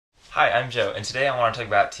Hi, I'm Joe, and today I want to talk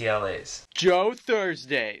about TLAs. Joe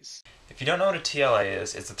Thursdays. If you don't know what a TLA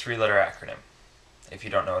is, it's a three-letter acronym. If you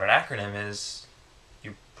don't know what an acronym is,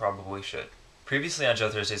 you probably should. Previously on Joe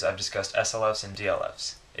Thursdays, I've discussed SLFs and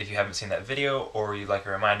DLFs. If you haven't seen that video, or you'd like a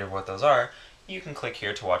reminder of what those are, you can click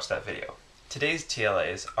here to watch that video. Today's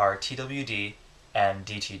TLAs are TWD and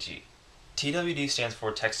DTG. TWD stands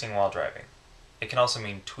for texting while driving. It can also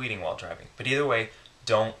mean tweeting while driving, but either way,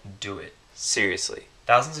 don't do it. Seriously.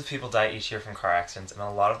 Thousands of people die each year from car accidents, and a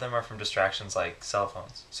lot of them are from distractions like cell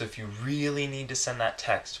phones. So if you really need to send that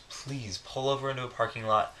text, please pull over into a parking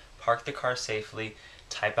lot, park the car safely,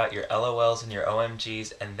 type out your LOLs and your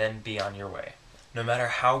OMGs, and then be on your way. No matter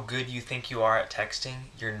how good you think you are at texting,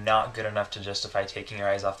 you're not good enough to justify taking your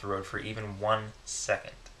eyes off the road for even 1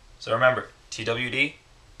 second. So remember, TWD,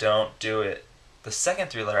 don't do it. The second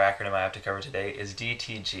three-letter acronym I have to cover today is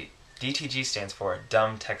DTG. DTG stands for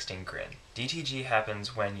Dumb Texting Grin. DTG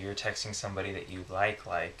happens when you're texting somebody that you like,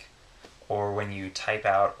 or when you type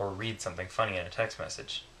out or read something funny in a text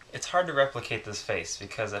message. It's hard to replicate this face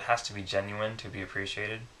because it has to be genuine to be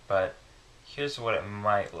appreciated, but here's what it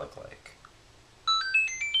might look like.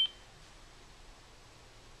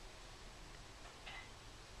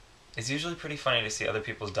 It's usually pretty funny to see other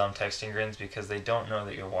people's dumb texting grins because they don't know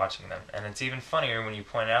that you're watching them, and it's even funnier when you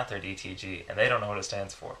point out their DTG and they don't know what it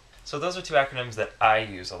stands for. So those are two acronyms that I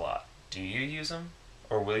use a lot. Do you use them?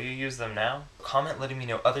 Or will you use them now? Comment letting me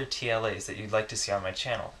know other TLAs that you'd like to see on my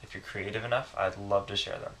channel. If you're creative enough, I'd love to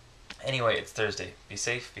share them. Anyway, it's Thursday. Be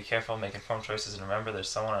safe, be careful, make informed choices, and remember there's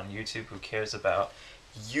someone on YouTube who cares about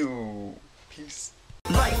you. Peace.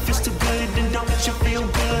 Life is too good and don't you feel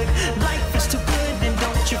good? Life is too good and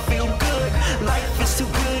don't you feel good? Life is too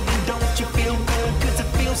good and don't you feel good? 'Cause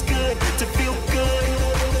it feels good to feel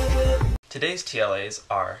good. Today's TLAs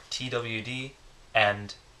are TWD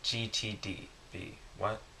and GTD.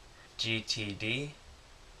 What? GTD?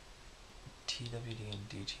 TWD and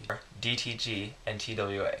DTG. DTG and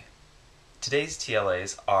TWA. Today's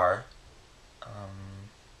TLAs are,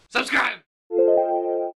 Subscribe!